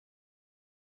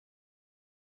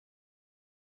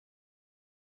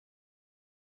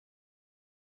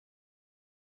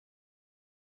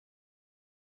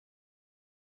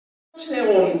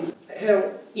Now on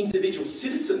how individual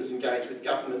citizens engage with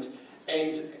government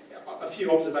and a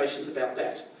few observations about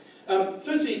that.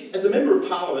 Firstly, as a Member of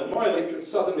Parliament, my electorate,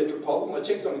 Southern Metropolitan, I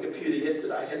checked on the computer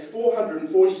yesterday, has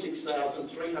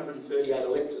 446,338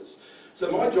 electors. So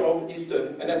my job is to,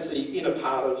 and that's the inner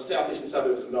part of southeastern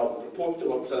suburbs of Melbourne, from Port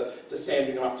Phillip to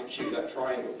Sandringham up to Kew, that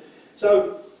triangle.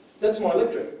 So that's my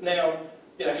electorate. Now,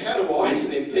 how do I as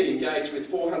an MP engage with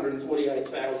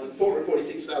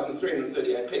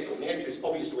 446,338 people? And the answer is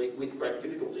obviously with great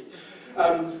difficulty.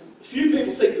 Few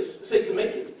people seek to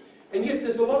meet you. And yet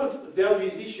there's a lot of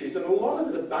values issues, and a lot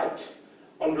of the debate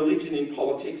on religion in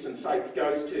politics and faith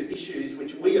goes to issues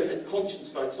which we have had conscience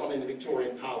votes on in the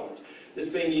Victorian Parliament. There's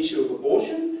been the issue of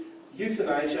abortion,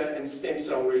 euthanasia and stem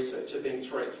cell research have been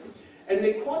three. And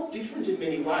they're quite different in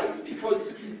many ways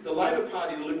because the Labor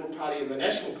Party, the Liberal Party and the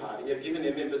National Party have given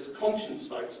their members conscience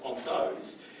votes on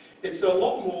those. It's a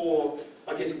lot more,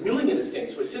 I guess, willing in a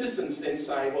sense, where citizens then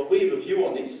say, well, we have a view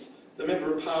on this, the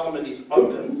Member of Parliament is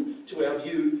open to our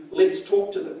view, let's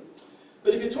talk to them.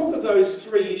 But if you talk of those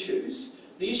three issues,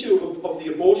 the issue of the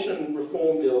abortion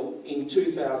reform bill in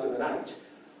 2008,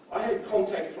 I had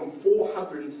contact from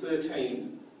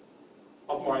 413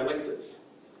 of my electors.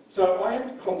 So I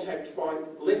had contact by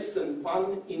less than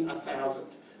 1 in 1,000.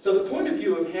 So the point of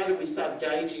view of how do we start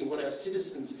gauging what our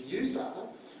citizens' views are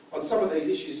on some of these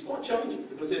issues is quite challenging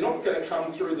because they're not going to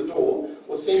come through the door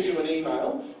or send you an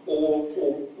email or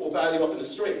bail you up in the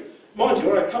street. Mind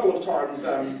you, a couple of times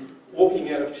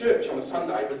walking out of church on a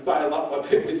Sunday was bailed up by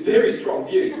people with very strong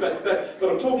views, but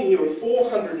I'm talking here of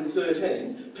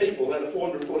 413 people out of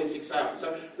 446,000.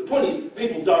 So the point is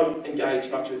people don't engage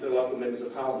much with their local members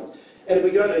of Parliament. And if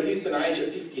we go to euthanasia,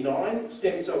 59,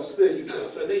 stem cells, 34.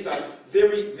 So these are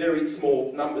very, very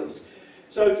small numbers.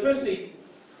 So firstly,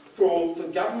 for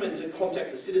government to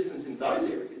contact the citizens in those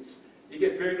areas, you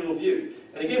get very little view.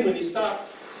 And again, when you start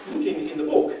looking in the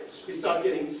book, you start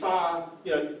getting far,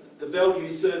 the value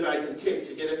surveys and tests.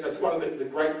 You get it. That's one of the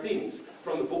great things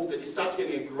from the book, that you start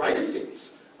getting a greater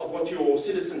sense of what your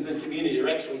citizens and community are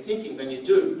actually thinking than you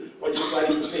do when you're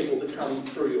waiting for people to come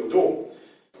through your door.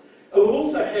 We've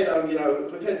also had,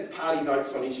 we've had party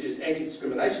votes on issues,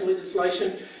 anti-discrimination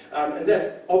legislation, and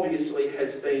that obviously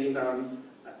has been, a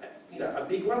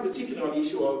big one, particularly on the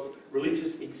issue of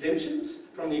religious exemptions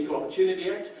from the Equal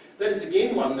Opportunity Act. That is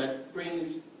again one that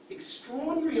brings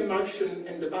extraordinary emotion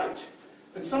and debate.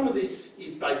 And some of this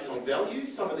is based on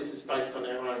values, some of this is based on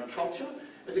our own culture.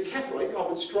 As a Catholic, I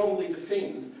would strongly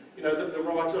defend, the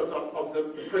right of the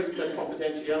priest to have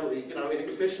confidentiality, in a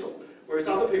confessional. Whereas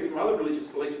other people from other religious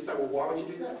beliefs would say, well, why would you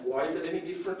do that? Why is it any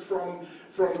different from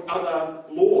other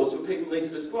laws where people need to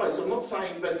disclose? So I'm not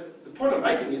saying, but the point I'm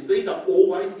making is these are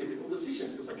always difficult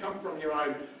decisions because they come from your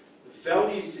own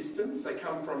value systems, they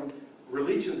come from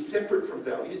religions separate from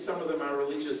values. Some of them are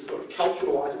religious sort of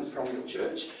cultural items from your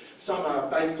church. Some are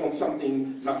based on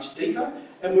something much deeper.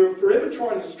 And we're forever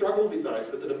trying to struggle with those,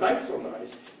 but the debates on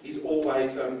those is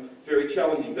always very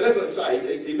challenging. But as I say,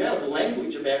 the amount of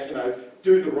language about,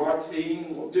 do the right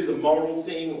thing, or do the moral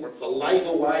thing, or it's a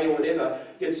Labor way, or whatever,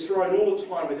 gets thrown all the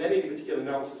time without any particular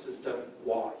analysis as to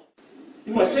why.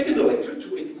 In my second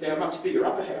electorate, with now much bigger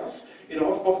upper house,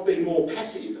 I've been more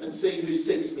passive and seen who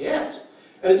seeks me out.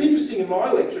 And it's interesting in my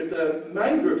electorate, the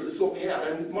main groups that sort me out,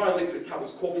 and my electorate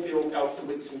covers Caulfield, Alston,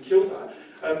 Wicks and Kilda,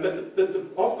 but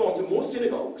I've gone to more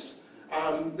synagogues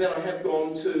than I have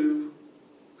gone to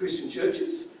Christian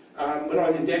churches. When I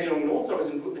was in Dandenong North, I was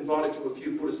invited to a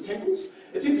few Buddhist temples.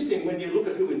 It's interesting when you look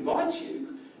at who invites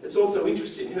you, it's also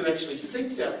interesting who actually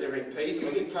seeks out their MPs, and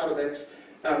I think part of that's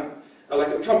a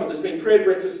lack of comfort. There's been prayer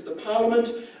breakfasts at the Parliament.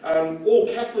 All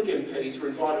Catholic MPs were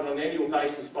invited on an annual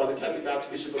basis by the Catholic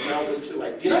Archbishop of Melbourne to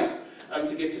a dinner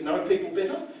to get to know people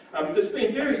better. There's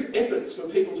been various efforts for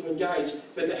people to engage,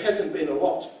 but there hasn't been a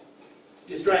lot.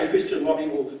 The Australian Christian Lobby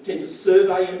will tend to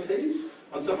survey MPs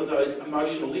on some of those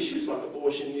emotional issues like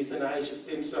abortion, euthanasia,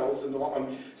 stem cells and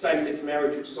same-sex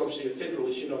marriage, which is obviously a federal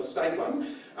issue, not a state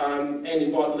one, and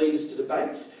invite leaders to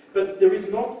debates. But there is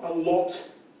not a lot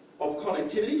of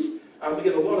connectivity. We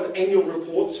get a lot of annual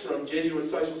reports from Jesuit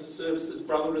Social Services,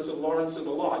 Brotherhood of Lawrence and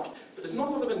the like, but there's not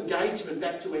a lot of engagement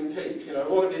back to MPs. A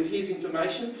lot of it is here's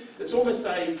information. It's almost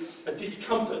a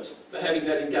discomfort for having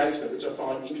that engagement, which I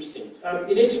find interesting.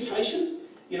 In education,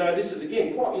 this is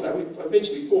again quite, I've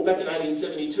mentioned before, back in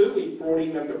 1872 we brought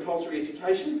in compulsory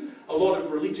education. A lot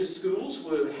of religious schools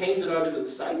were handed over to the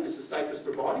state because the state was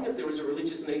providing it. There was a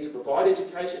religious need to provide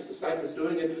education. The state was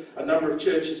doing it. A number of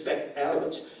churches backed out of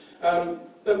it.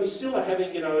 But we still are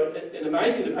having, an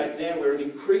amazing debate now where an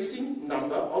increasing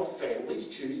number of families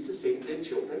choose to send their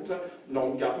children to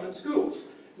non-government schools.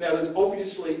 Now, there's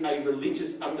obviously a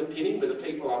religious underpinning, whether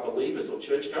people are believers or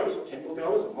churchgoers or temple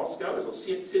goers or mosque goers or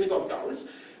synagogue goers,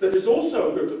 but there's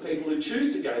also a group of people who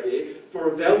choose to go there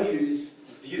for a values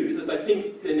view, that they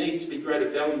think there needs to be greater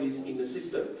values in the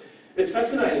system. It's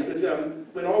fascinating because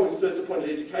when I was first appointed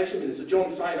Education Minister,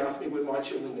 John Fane asked me where my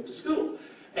children went to school.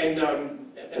 And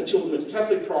children went to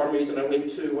Catholic primaries, and I went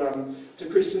to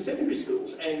Christian secondary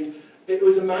schools. And it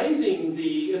was amazing,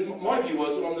 and my view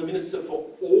was, well, I'm the Minister for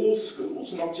all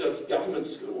schools, not just government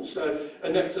schools,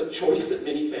 and that's a choice that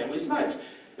many families make.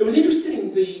 It was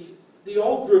interesting, the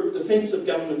old group, Defence of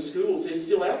Government Schools, they're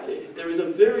still out there. There is a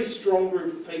very strong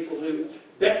group of people who,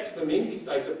 back to the Menzies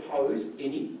days, oppose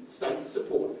any state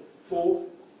support for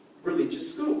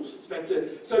religious schools.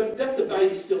 So that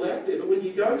debate is still out there, but when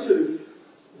you go to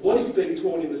what is being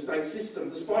taught in the state system,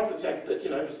 despite the fact that,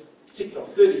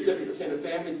 37% of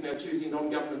families now choosing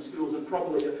non-government schools, and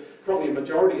probably a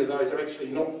majority of those are actually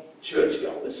not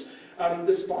churchgoers,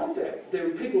 despite that, there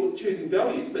are people choosing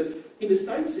values, but in the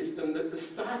state system, the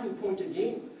starting point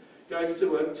again goes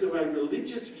to a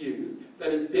religious view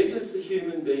that it betters the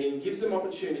human being, gives them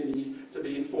opportunities to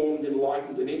be informed,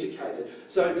 enlightened and educated.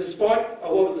 So despite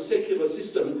a lot of the secular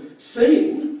system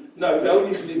seeing no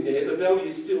values in there, the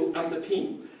values still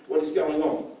underpin what is going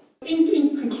on.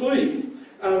 In concluding,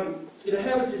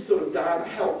 how does this sort of data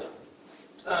help?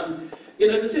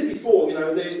 As I said before, I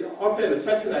found it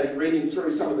fascinating reading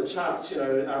through some of the charts,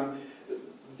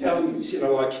 values,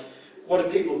 like what do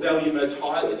people value most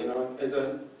highly, as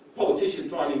a politician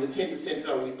finding the 10%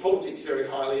 value politics very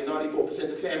highly and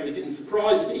 94% of family didn't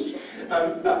surprise me.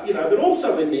 But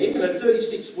also in there,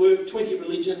 36 work, 20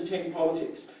 religion, 10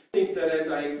 politics. I think that as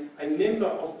a member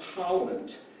of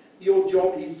Parliament, your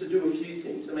job is to do a few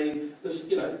things. I mean,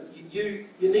 you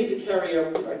need to carry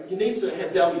out, you need to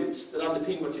have values that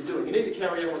underpin what you're doing. You need to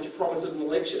carry out what you promise at an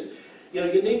election.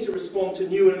 You need to respond to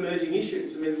new and emerging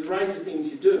issues. I mean, there's a range of things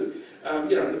you do.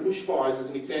 The bushfires, as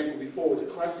an example before, was a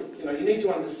classic. You need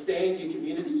to understand your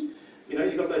community.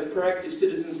 You've got those proactive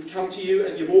citizens that come to you,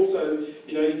 and you've also,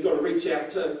 you've got to reach out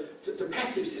to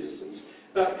passive citizens.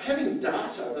 But having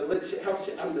data that helps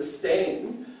you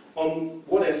understand on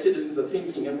what our citizens are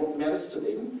thinking and what matters to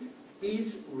them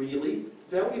is really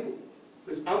valuable,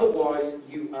 because otherwise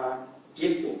you are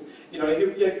guessing.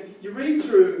 You read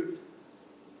through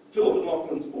Philip and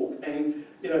Lachlan's book, and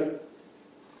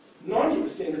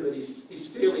 90% of it is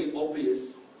fairly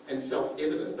obvious and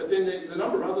self-evident, but then there's a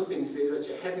number of other things there that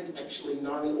you hadn't actually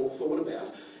known or thought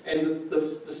about. And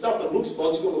the stuff that looks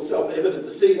logical or self-evident,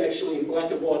 to see it actually in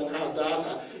black and white and hard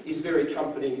data is very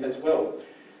comforting as well.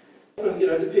 Often,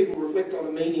 do people reflect on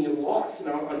the meaning of life?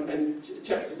 And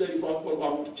chapter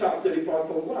 35.1, chart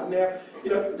 35.1. Now,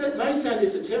 that may sound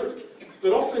esoteric,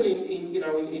 but often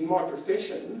in my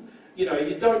profession, you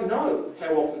don't know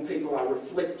how often people are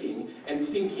reflecting and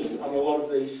thinking on a lot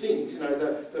of these things.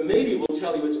 The media will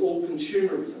tell you it's all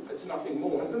consumerism, it's nothing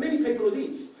more. And for many people it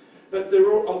is. But there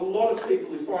are a lot of people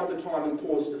who find the time and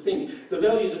pause to think. The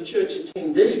values of church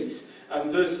attendees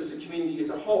versus the community as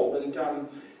a whole. And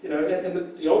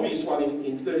the obvious one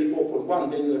in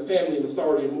 34.1 being that family and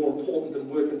authority are more important than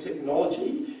work and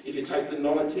technology, if you take the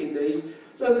non-attendees.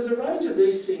 So there's a range of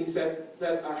these things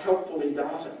that are helpful in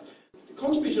data. The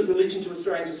contribution of religion to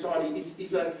Australian society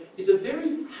is a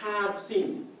very hard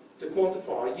thing to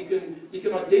quantify. You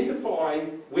can identify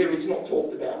where it's not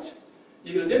talked about.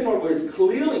 You can identify where it's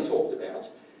clearly talked about,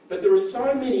 but there are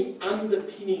so many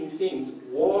underpinning things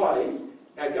why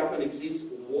our government exists,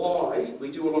 why we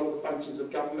do a lot of the functions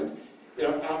of government,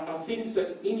 are things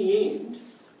that in the end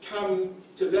come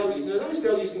to values. Now those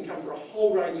values can come from a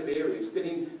whole range of areas, but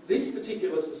in this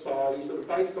particular society, sort of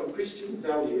based on Christian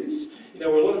values, where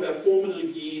a lot of our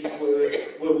formative years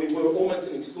where we were almost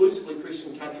an exclusively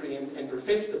Christian country and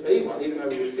professed to be one, even though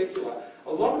we were secular,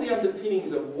 a lot of the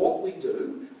underpinnings of what we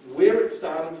do, where it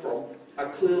started from, are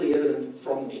clearly evident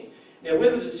from there. Now,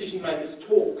 whether the decision makers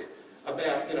talk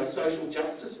about social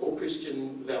justice or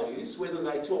Christian values, whether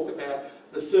they talk about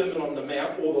the Sermon on the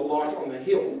Mount or the light on the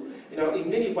hill, in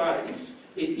many ways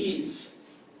it is,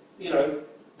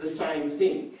 the same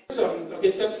thing. So I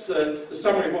guess that's the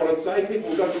summary of what I'd say.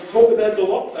 People don't talk about it a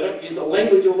lot, they don't use the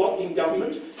language a lot in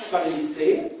government, but it is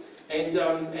there, and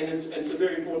it's a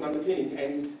very important underpinning.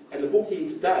 And the book here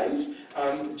today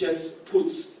just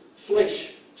puts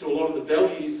flesh to a lot of the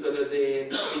values that are there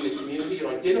in the community. It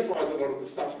identifies a lot of the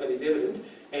stuff that is evident,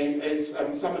 and as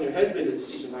someone who has been a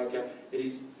decision maker, it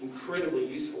is incredibly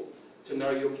useful to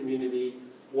know your community,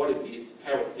 what it is,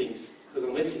 how it thinks, because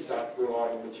unless you start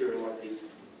relying on material like this,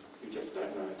 you just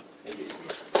don't know.